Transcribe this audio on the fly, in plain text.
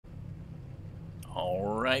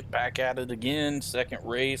All right, back at it again. Second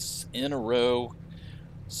race in a row.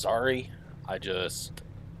 Sorry, I just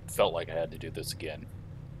felt like I had to do this again.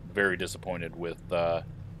 Very disappointed with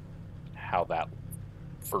how that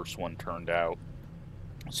first one turned out.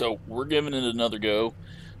 So we're giving it another go.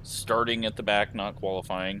 Starting at the back, not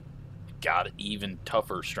qualifying. Got even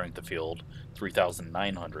tougher strength of field,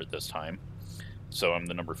 3,900 this time. So I'm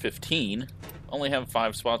the number 15. Only have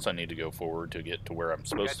 5 spots I need to go forward to get to where I'm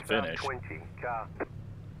supposed to finish.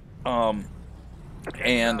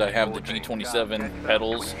 And I have the G27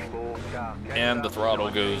 pedals, and the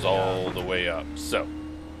throttle goes all the way up. So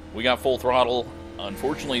we got full throttle.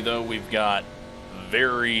 Unfortunately, though, we've got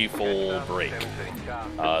very full brake.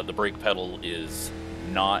 The brake pedal is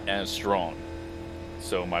not as strong.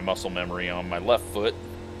 So my muscle memory on my left foot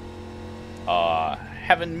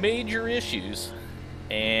having major issues.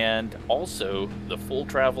 And also, the full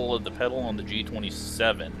travel of the pedal on the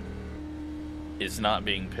G27 is not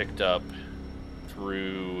being picked up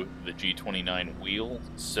through the G29 wheel.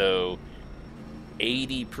 So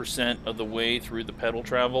 80% of the way through the pedal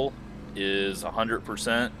travel is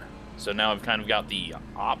 100%. So now I've kind of got the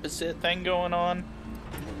opposite thing going on,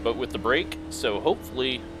 but with the brake. So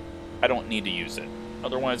hopefully I don't need to use it.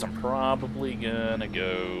 Otherwise, I'm probably gonna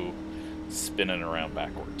go spinning around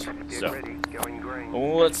backwards. So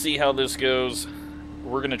let's see how this goes.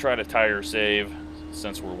 We're gonna try to tire save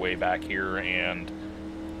since we're way back here, and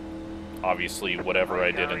obviously whatever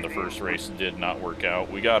I did in the first race did not work out.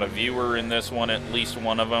 We got a viewer in this one, at least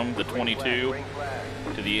one of them, the 22,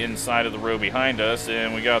 to the inside of the row behind us,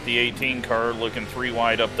 and we got the 18 car looking 3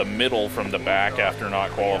 wide up the middle from the back after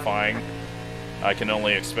not qualifying. I can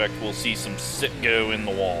only expect we'll see some sit-go in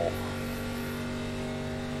the wall.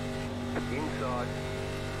 Inside.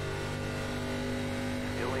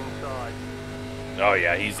 Still inside. Oh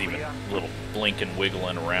yeah, he's even a little blinking,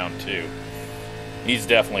 wiggling around too. He's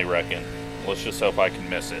definitely wrecking. Let's just hope I can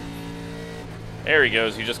miss it. There he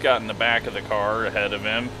goes. He just got in the back of the car ahead of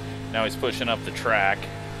him. Now he's pushing up the track.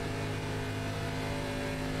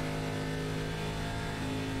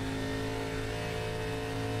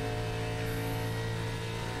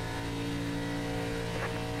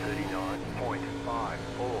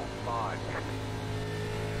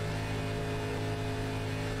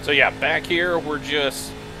 So yeah, back here we're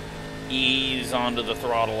just ease onto the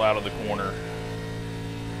throttle out of the corner.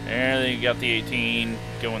 And then you got the 18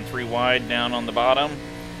 going 3 wide down on the bottom.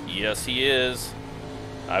 Yes, he is.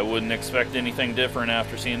 I wouldn't expect anything different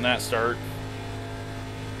after seeing that start.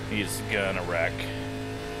 He's gonna wreck.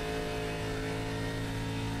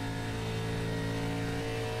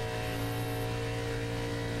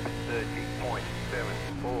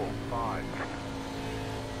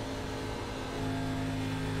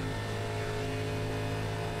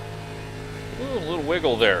 Ooh, a little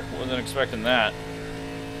wiggle there. Wasn't expecting that.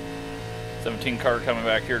 17 car coming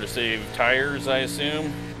back here to save tires, I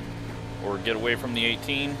assume, or get away from the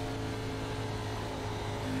 18.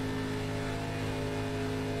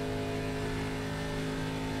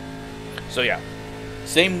 So yeah,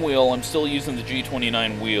 same wheel. I'm still using the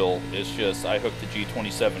G29 wheel. It's just I hooked the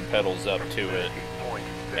G27 pedals up to it,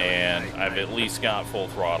 and I've at least got full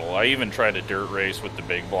throttle. I even tried a dirt race with the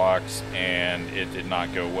big blocks, and it did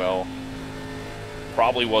not go well.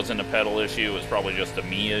 Probably wasn't a pedal issue. It was probably just a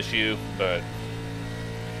me issue, but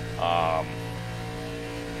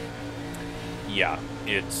yeah,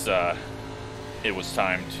 it was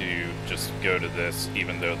time to just go to this,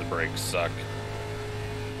 even though the brakes suck.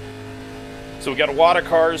 So we got a lot of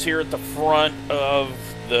cars here at the front of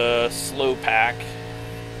the slow pack.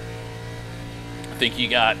 I think you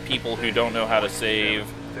got people who don't know how to save,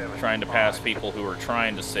 trying to pass people who are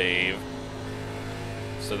trying to save.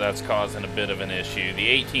 So that's causing a bit of an issue. The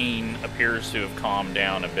 18 appears to have calmed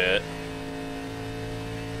down a bit.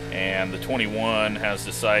 And the 21 has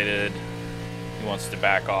decided he wants to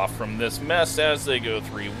back off from this mess as they go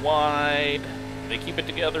 3 wide. They keep it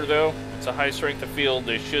together though. It's a high strength of field.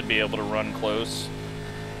 They should be able to run close.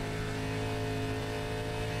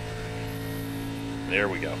 There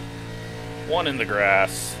we go. 1 in the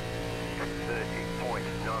grass.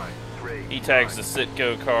 30.93. He tags the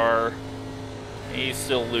sit-go car. He's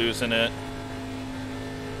still losing it.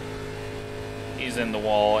 He's in the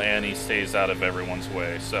wall, and he stays out of everyone's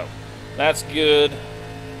way. So, that's good.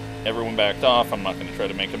 Everyone backed off. I'm not going to try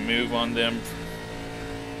to make a move on them.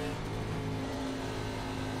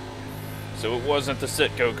 So it wasn't the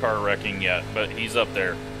sit-go car wrecking yet, but he's up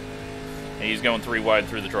there. And he's going 3 wide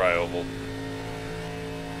through the tri-oval.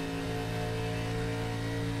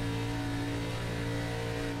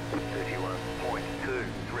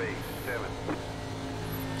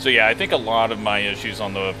 So yeah, I think a lot of my issues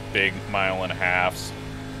on the big 1.5 miles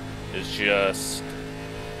is just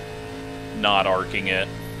not arcing it,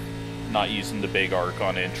 not using the big arc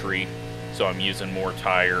on entry. So I'm using more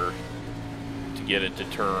tire to get it to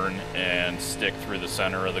turn and stick through the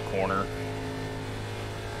center of the corner.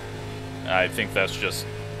 I think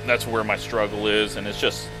that's where my struggle is, and it's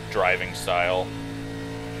just driving style.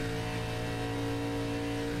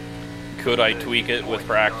 Could I tweak it with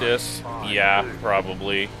practice? Yeah,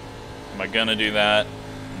 probably. Am I gonna do that?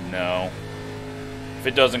 No. If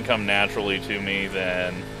it doesn't come naturally to me,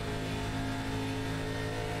 then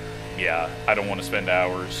yeah, I don't want to spend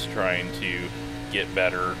hours trying to get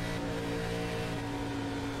better.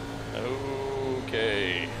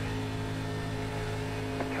 Okay.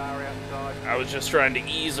 I was just trying to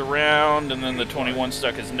ease around, and then the 21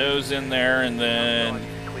 stuck his nose in there, and then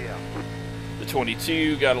the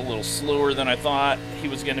 22 got a little slower than I thought he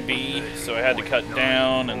was going to be, so I had to cut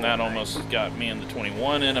down, and that almost got me and the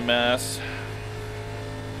 21 in a mess.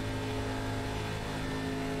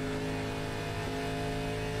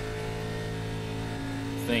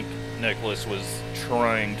 I think Nicholas was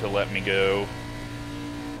trying to let me go.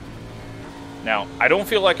 Now, I don't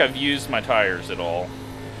feel like I've used my tires at all.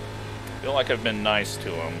 I feel like I've been nice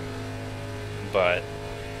to them, but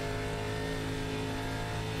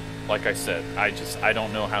like I said, I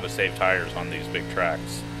don't know how to save tires on these big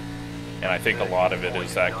tracks. And I think a lot of it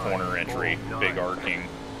is that corner entry, big arcing,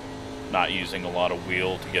 not using a lot of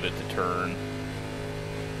wheel to get it to turn.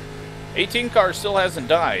 18 car still hasn't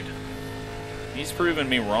died. He's proven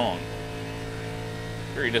me wrong.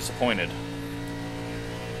 Very disappointed.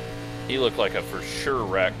 He looked like a for sure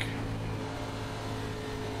wreck.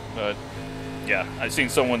 But yeah, I've seen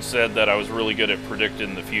someone said that I was really good at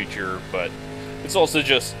predicting the future, but it's also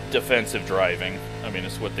just defensive driving. I mean,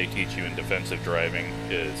 it's what they teach you in defensive driving,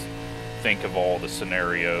 is think of all the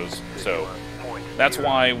scenarios. So that's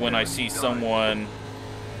why when I see someone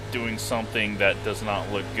doing something that does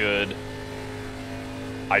not look good,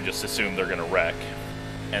 I just assume they're gonna wreck.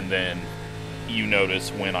 And then you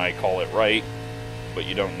notice when I call it right, but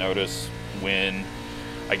you don't notice when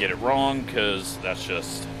I get it wrong, because that's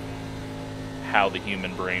just how the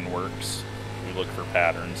human brain works. We look for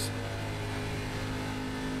patterns.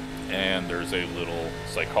 And there's a little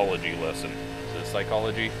psychology lesson. Is it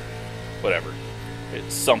psychology? Whatever.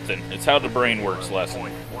 It's something. It's how the brain works lesson.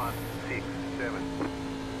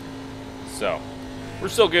 So, we're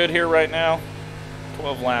still good here right now.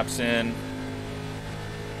 12 laps in.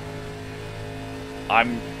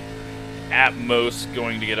 I'm at most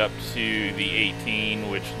going to get up to the 18,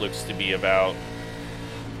 which looks to be about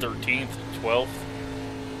 13th, 12th.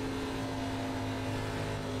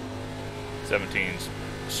 17's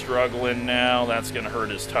struggling now. That's going to hurt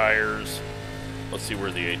his tires. Let's see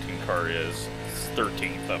where the 18 car is. It's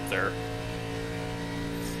 13th up there.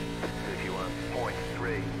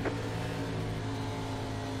 51.3.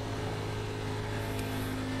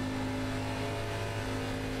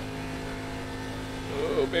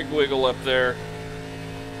 Oh, big wiggle up there.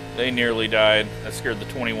 They nearly died. That scared the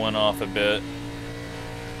 21 off a bit.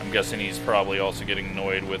 I'm guessing he's probably also getting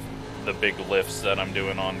annoyed with the big lifts that I'm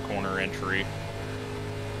doing on corner entry.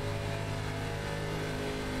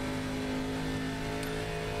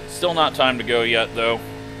 Still not time to go yet, though.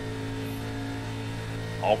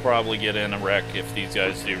 I'll probably get in a wreck if these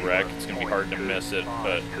guys do wreck. It's going to be hard to miss it,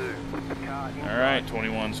 but... Alright,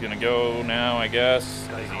 21's going to go now, I guess.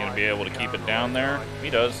 Is he going to be able to keep it down there?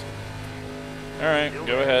 He does. Alright,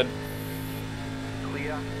 go ahead.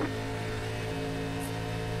 Clear.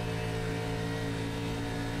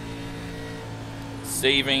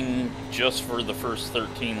 Saving just for the first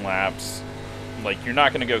 13 laps. Like, you're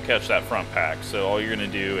not going to go catch that front pack, so all you're going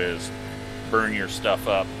to do is burn your stuff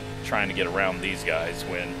up trying to get around these guys,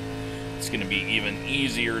 when it's going to be even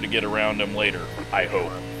easier to get around them later, I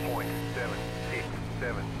hope.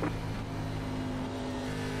 1.767.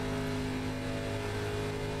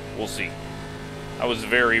 We'll see. I was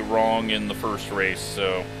very wrong in the first race,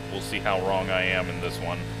 so we'll see how wrong I am in this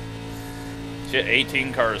one. Shit,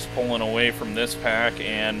 18 car is pulling away from this pack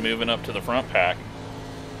and moving up to the front pack.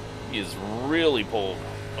 He is really pulled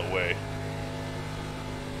away.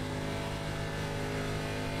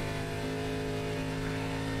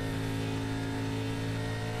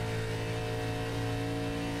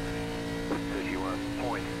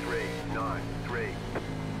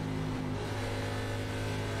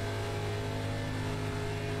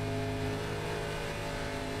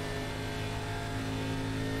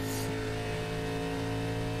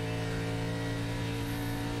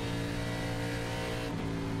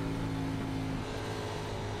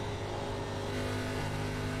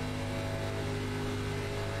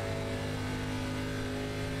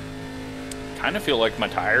 kind of feel like my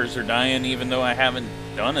tires are dying even though I haven't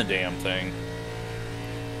done a damn thing.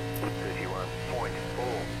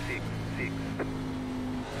 31.466.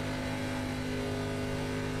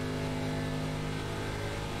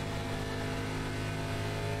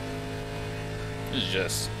 This is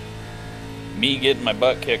just me getting my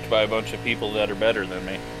butt kicked by a bunch of people that are better than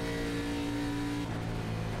me.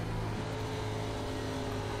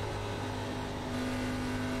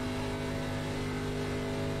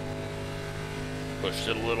 Pushed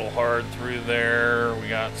it a little hard through there. We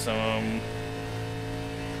got some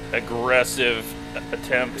aggressive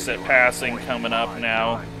attempts at passing coming up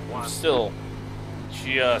now. I'm still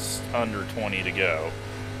just under 20 to go.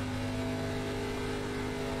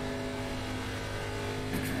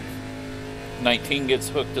 '19 gets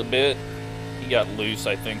hooked a bit. He got loose,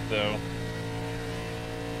 I think, though.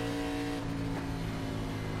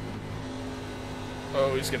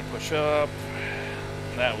 Oh, he's gonna push up.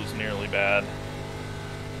 That was nearly bad.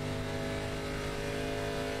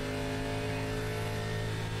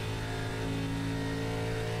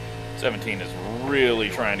 '17 is really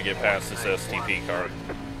trying to get past this STP car.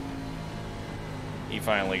 He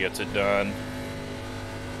finally gets it done,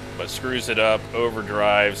 but screws it up,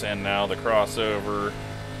 overdrives, and now the crossover.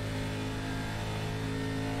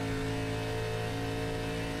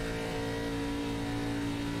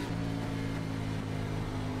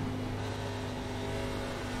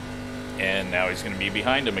 And now he's going to be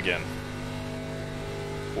behind him again.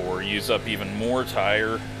 Or use up even more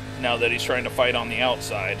tire now that he's trying to fight on the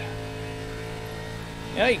outside.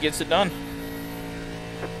 Yeah, he gets it done.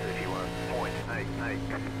 31.88.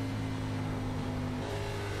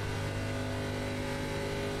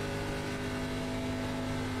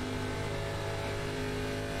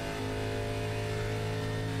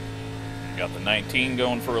 Got the 19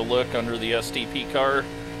 going for a look under the STP car.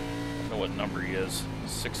 I don't know what number he is.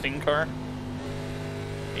 16 car.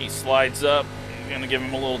 He slides up. He's going to give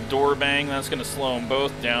him a little door bang. That's going to slow them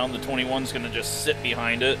both down. The 21's going to just sit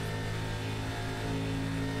behind it.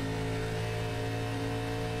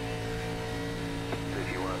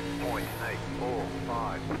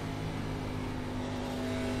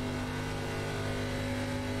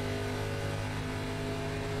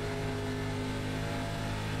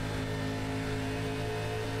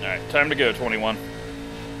 Alright, time to go, 21.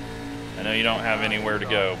 I know you don't have anywhere to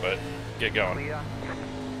go, but get going. Clear.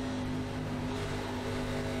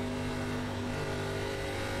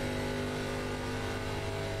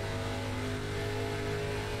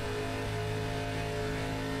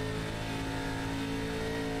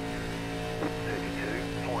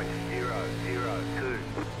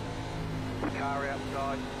 Car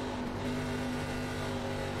outside.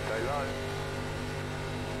 Stay low.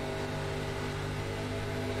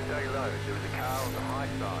 Stay low. There was a car on the high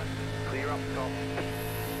side. Clear up top.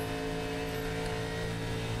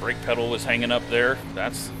 Brake pedal was hanging up there.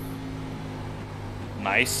 That's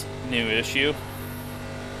nice. New issue.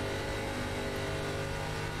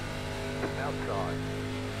 Outside.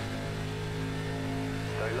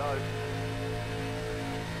 Stay low.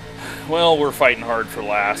 Well, we're fighting hard for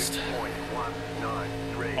last.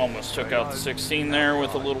 0.193. Almost took Stay out low. the 16 there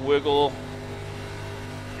with a little wiggle.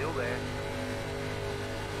 Still there.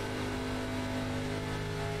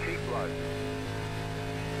 Keep low.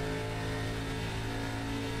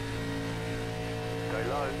 Stay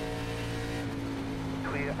low.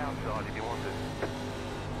 Clear outside if you want it.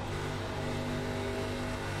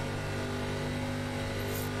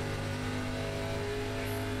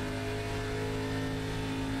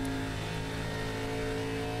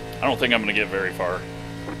 I don't think I'm going to get very far.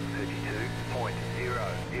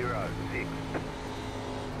 32.006.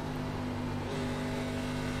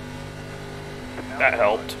 That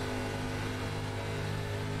helped.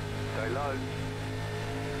 Stay low.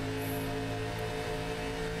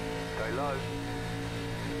 Stay low.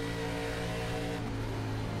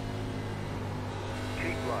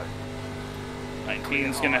 Keep low.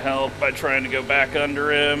 19's going to help by trying to go back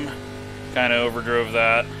under him. Kind of overdrove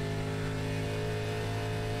that.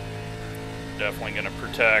 Definitely going to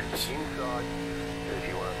protect. Inside.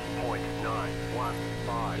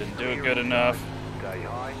 31.915. Didn't do it good enough. Stay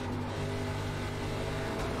high.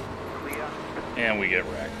 Clear. And we get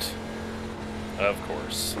wrecked. Of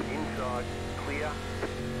course. Inside. Clear.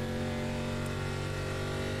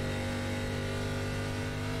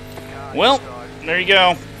 Car Well, inside. there you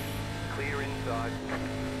go. Clear inside.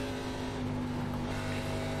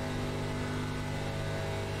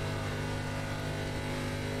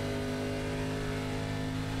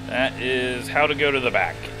 That is how to go to the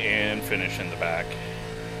back and finish in the back.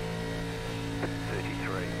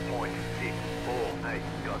 33.648.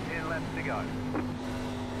 Got 10 laps to go.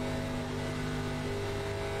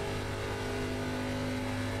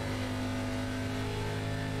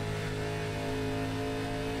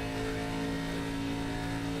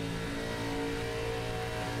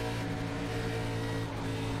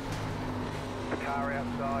 car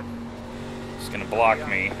outside. It's gonna block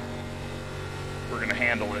me. We're gonna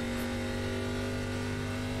handle it.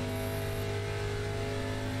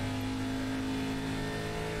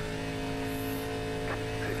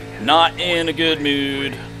 Not in a good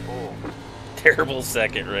mood. Terrible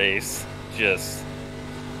second race. Just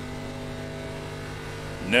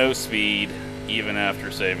no speed, even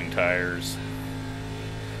after saving tires.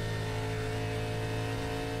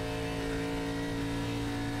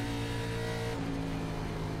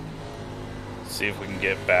 See if we can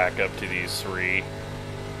get back up to these three.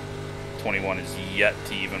 21 is yet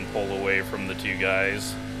to even pull away from the two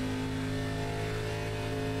guys.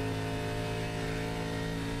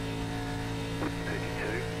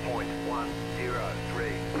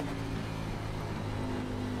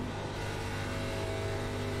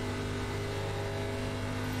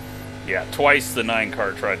 Yeah, twice the 9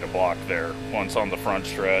 car tried to block there. Once on the front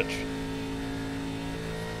stretch,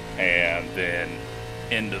 and then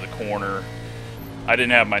into the corner. I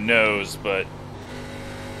didn't have my nose, but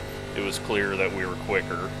it was clear that we were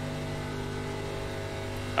quicker.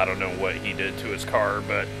 I don't know what he did to his car,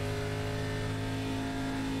 but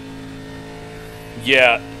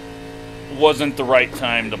yeah, wasn't the right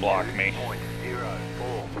time to block me.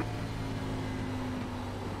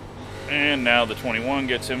 And now the 21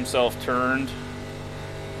 gets himself turned.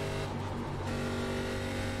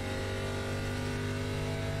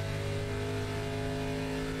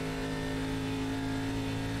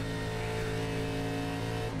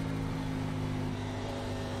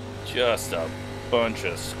 Just a bunch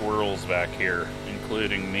of squirrels back here,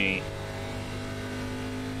 including me.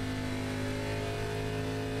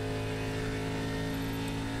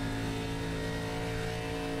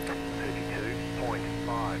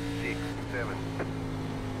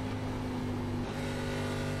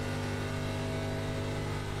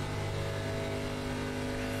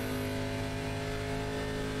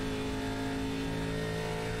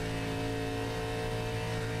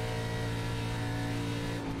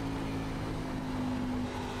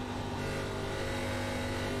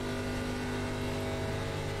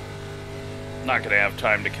 Not gonna have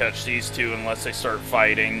time to catch these two unless they start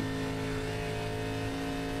fighting.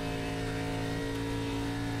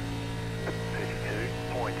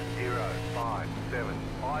 32.057.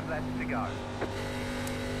 5 laps to go.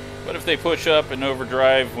 But if they push up and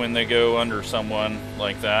overdrive when they go under someone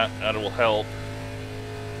like that, that will help.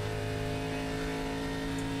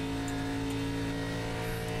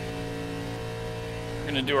 We're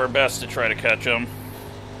gonna do our best to try to catch them.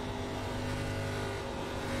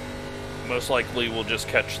 Most likely we'll just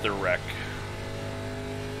catch the wreck.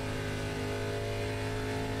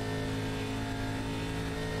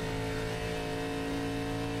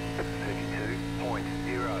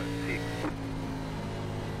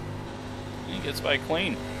 He gets by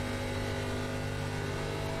clean.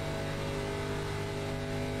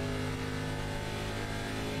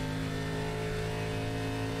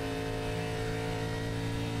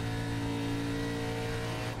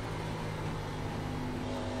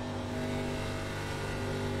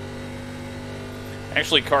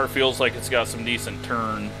 Actually, car feels like it's got some decent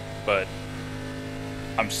turn, but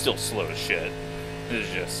I'm still slow as shit. This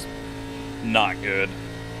is just not good.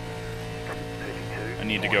 I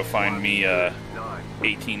need to go find me a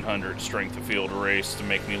 1800 strength of field race to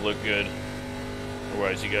make me look good.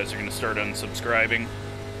 Otherwise, you guys are going to start unsubscribing.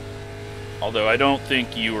 Although I don't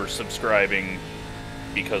think you are subscribing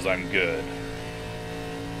because I'm good.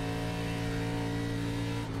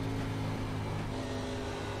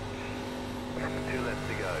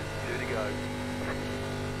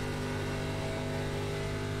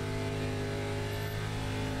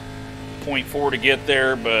 .4 to get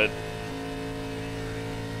there, but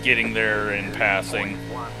getting there and passing,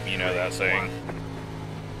 you know that saying.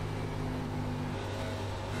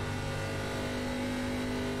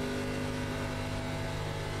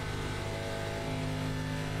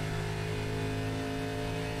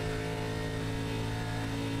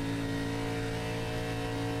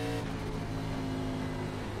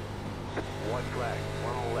 White flag,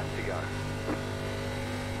 1 more left to go.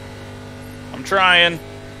 I'm trying.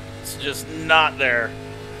 It's just not there.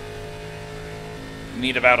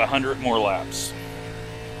 Need about 100 more laps.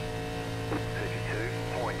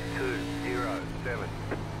 32.207.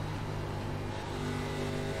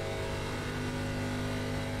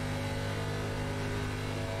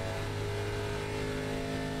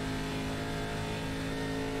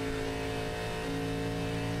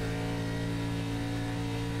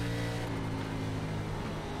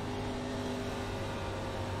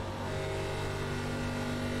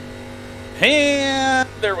 And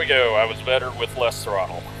there we go. I was better with less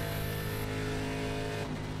throttle.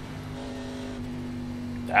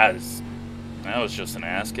 That was just an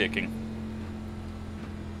ass kicking.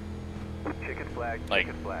 Chicken flag, Like,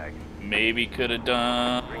 chicken flag. maybe could have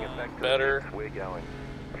done Bring it back to better. the we're going.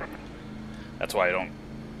 That's why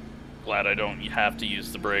glad I don't have to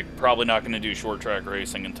use the brake. Probably not going to do short track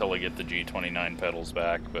racing until I get the G29 pedals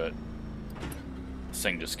back, but this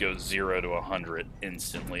thing just goes 0 to 100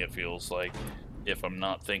 instantly, it feels like, if I'm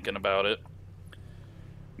not thinking about it.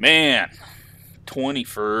 Man,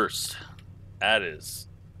 21st. That is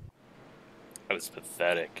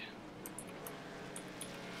pathetic.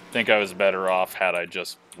 I think I was better off had I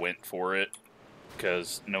just went for it,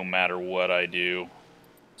 because no matter what I do,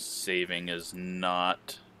 saving is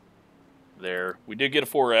not there. We did get a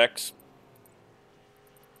 4X.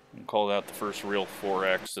 We'll call that the first real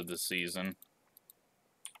 4X of the season.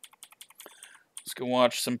 Let's go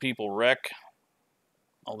watch some people wreck.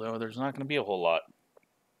 Although there's not going to be a whole lot,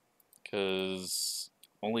 because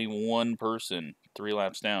only one person 3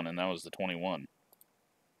 laps down, and that was the 21.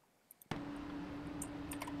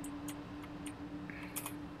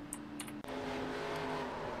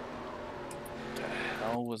 What the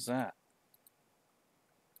hell was that?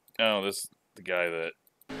 Oh, this is the guy that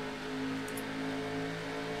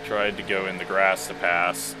tried to go in the grass to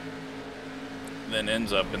pass, then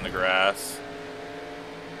ends up in the grass,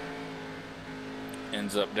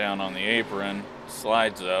 ends up down on the apron,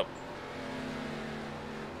 slides up,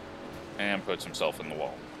 and puts himself in the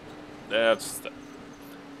wall. That's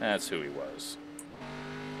who he was.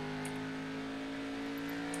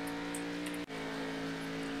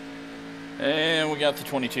 And we got the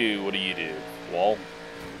 22. What do you do? Wall?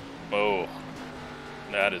 Oh,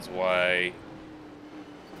 that is why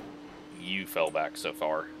you fell back so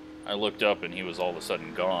far. I looked up and he was all of a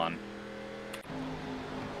sudden gone.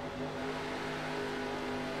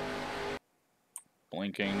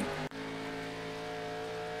 Blinking.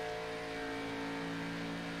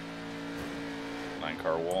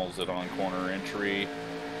 Car walls it on corner entry.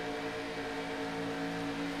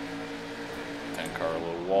 10-car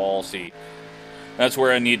little wall. See, that's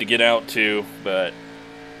where I need to get out to, but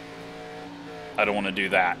I don't want to do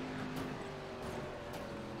that.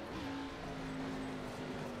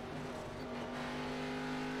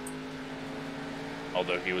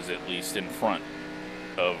 Although he was at least in front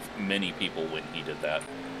of many people when he did that.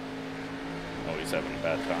 Oh, he's having a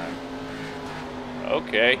bad time.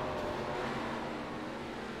 Okay.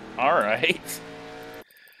 Alright.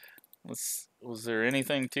 Was there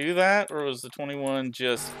anything to that? Or was the 21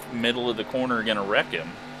 just middle of the corner gonna wreck him?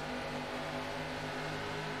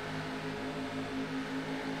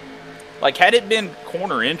 Like, had it been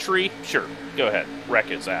corner entry, sure, go ahead, wreck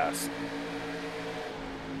his ass.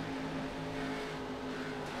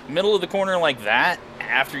 Middle of the corner like that,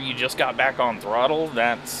 after you just got back on throttle,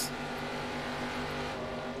 that's...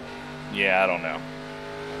 yeah, I don't know.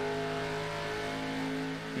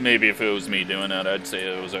 Maybe if it was me doing that, I'd say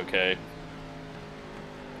it was okay.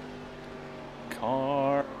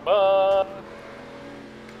 Karma!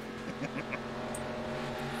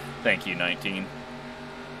 Thank you, 19.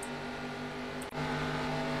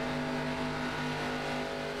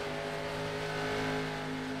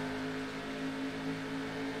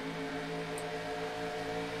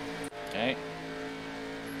 Okay.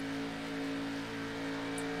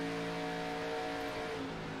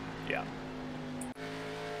 Yeah.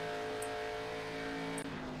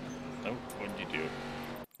 Oh, what'd you do?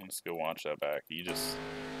 Let's go watch that back. You just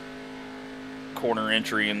corner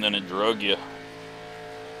entry and then it drug you.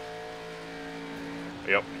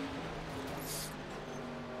 Yep.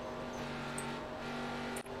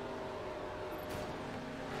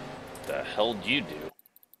 What the hell did you do?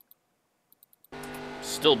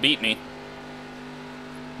 Still beat me.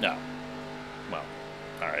 No. Well,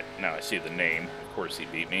 alright. Now I see the name. Of course he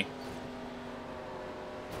beat me.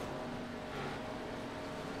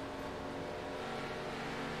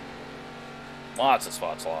 Lots of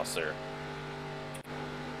spots lost there.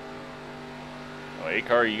 Oh,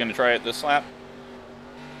 ARCA, are you going to try it this lap?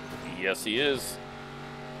 Yes, he is.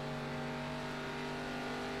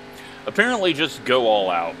 Apparently, just go all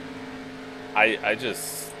out. I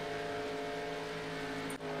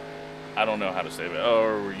don't know how to say it.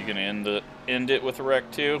 Oh, were you going to end it with a wreck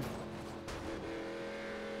too?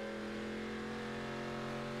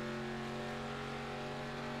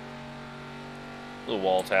 Little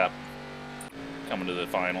wall tap. Coming to the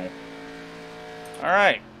final.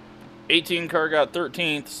 Alright. 18 car got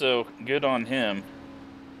 13th, so good on him.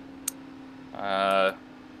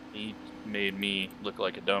 He made me look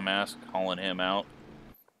like a dumbass calling him out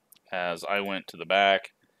as I went to the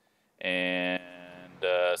back. And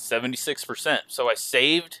 76%. So I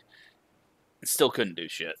saved and still couldn't do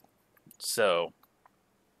shit. So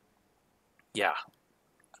yeah,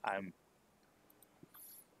 I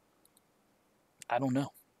don't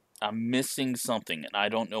know. I'm missing something, and I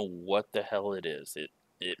don't know what the hell it is.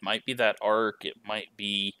 It might be that arc. It might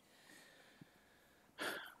be,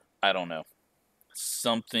 I don't know.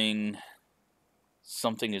 Something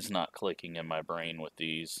is not clicking in my brain with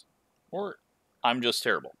these, or I'm just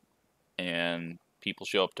terrible. And people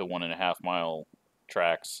show up to 1.5 mile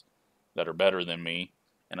tracks that are better than me,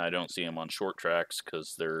 and I don't see them on short tracks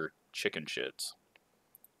because they're chicken shits.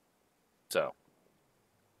 So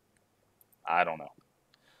I don't know.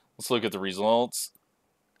 Let's look at the results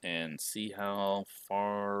and see how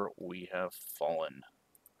far we have fallen.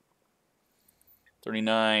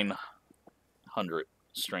 3,900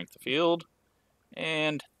 strength of field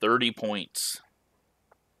and 30 points.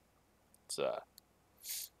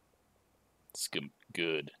 It's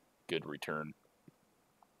good return.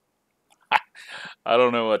 I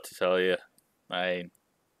don't know what to tell you.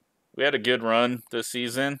 We had a good run this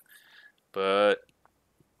season, but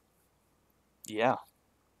yeah,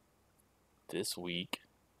 this week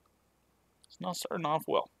it's not starting off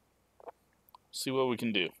well. See what we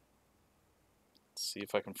can do. See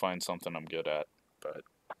if I can find something I'm good at, but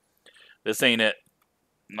this ain't it.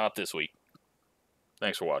 Not this week.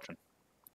 Thanks for watching.